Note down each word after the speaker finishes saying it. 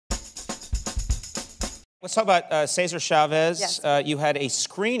Let's talk about Cesar Chavez. Yes. You had a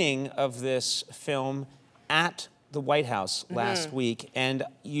screening of this film at the White House last week, and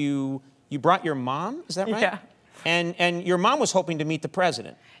you brought your mom, is that right? Yeah. And your mom was hoping to meet the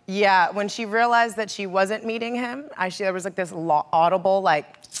president. Yeah, when she realized that she wasn't meeting him, there was like this audible like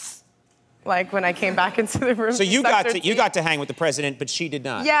when I came back into the room. So you got to hang with the president, but she did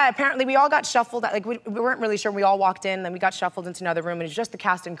not. Yeah, apparently we all got shuffled. Like we weren't really sure. We all walked in, then we got shuffled into another room, and it was just the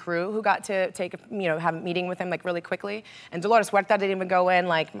cast and crew who got to have a meeting with him like really quickly. And Dolores Huerta didn't even go in.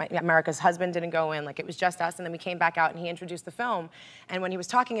 Like America's husband didn't go in. Like it was just us. And then we came back out, and he introduced the film. And when he was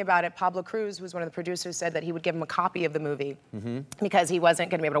talking about it, Pablo Cruz, who was one of the producers, said that he would give him a copy of the movie because he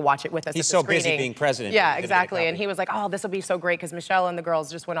wasn't going to be able to watch it with us. He's so busy being president. Yeah, exactly. And he was like, "Oh, this will be so great because Michelle and the girls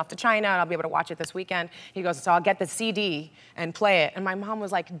just went off to China, and I'll be able to watch it this weekend." He goes, "So I'll get the CD and play it." And my mom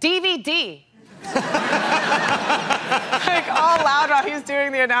was like, "DVD." Like all loud while he was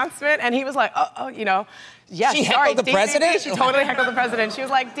doing the announcement, and he was like, yes, she heckled the DVD. president? She totally heckled the president. She was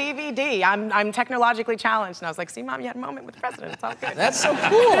like, "DVD, I'm technologically challenged." And I was like, "See, Mom, you had a moment with the president. It's all good." That's so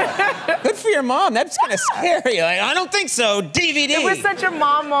cool. Good for your mom. That's kind of scary. Like, I don't think so. DVD. It was such a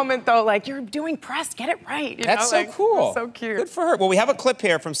mom moment, though. Like, you're doing press. Get it right. That's so cool. So cute. Good for her. Well, we have a clip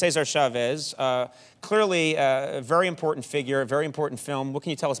here from Cesar Chavez. Clearly, a very important figure, a very important film. What can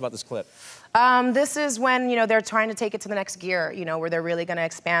you tell us about this clip? This is when, they're trying to take it to the next gear, where they're really going to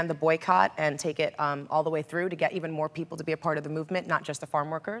expand the boycott and take it all the way through to get even more people to be a part of the movement, not just the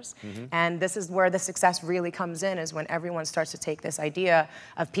farm workers. And this is where the success really comes in, is when everyone starts to take this idea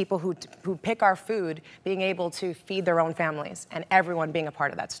of people who pick our food being able to feed their own families, and everyone being a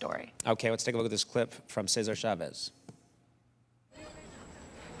part of that story. Okay, let's take a look at this clip from Cesar Chavez.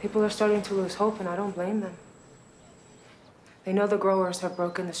 People are starting to lose hope, and I don't blame them. They know the growers have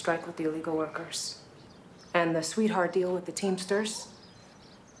broken the strike with the illegal workers and the sweetheart deal with the Teamsters.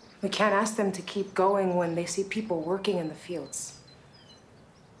 We can't ask them to keep going when they see people working in the fields.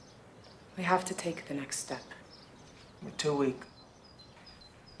 We have to take the next step. We're too weak.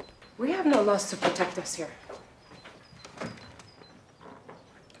 We have no laws to protect us here.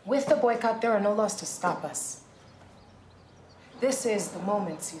 With the boycott, there are no laws to stop us. This is the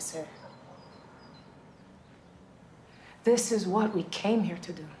moment, Cesar. This is what we came here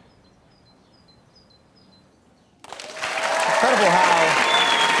to do. Incredible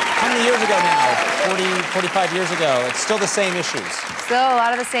how many years ago now? 40, 45 years ago. It's still the same issues. Still a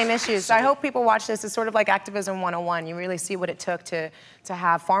lot of the same issues. So I hope people watch this. It's sort of like Activism 101. You really see what it took to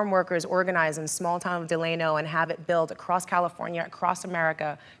have farm workers organize in small town of Delano and have it build across California, across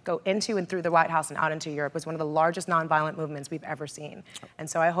America, go into and through the White House and out into Europe. It was one of the largest nonviolent movements we've ever seen. And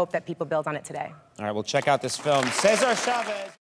so I hope that people build on it today. All right, we'll check out this film. Cesar Chavez.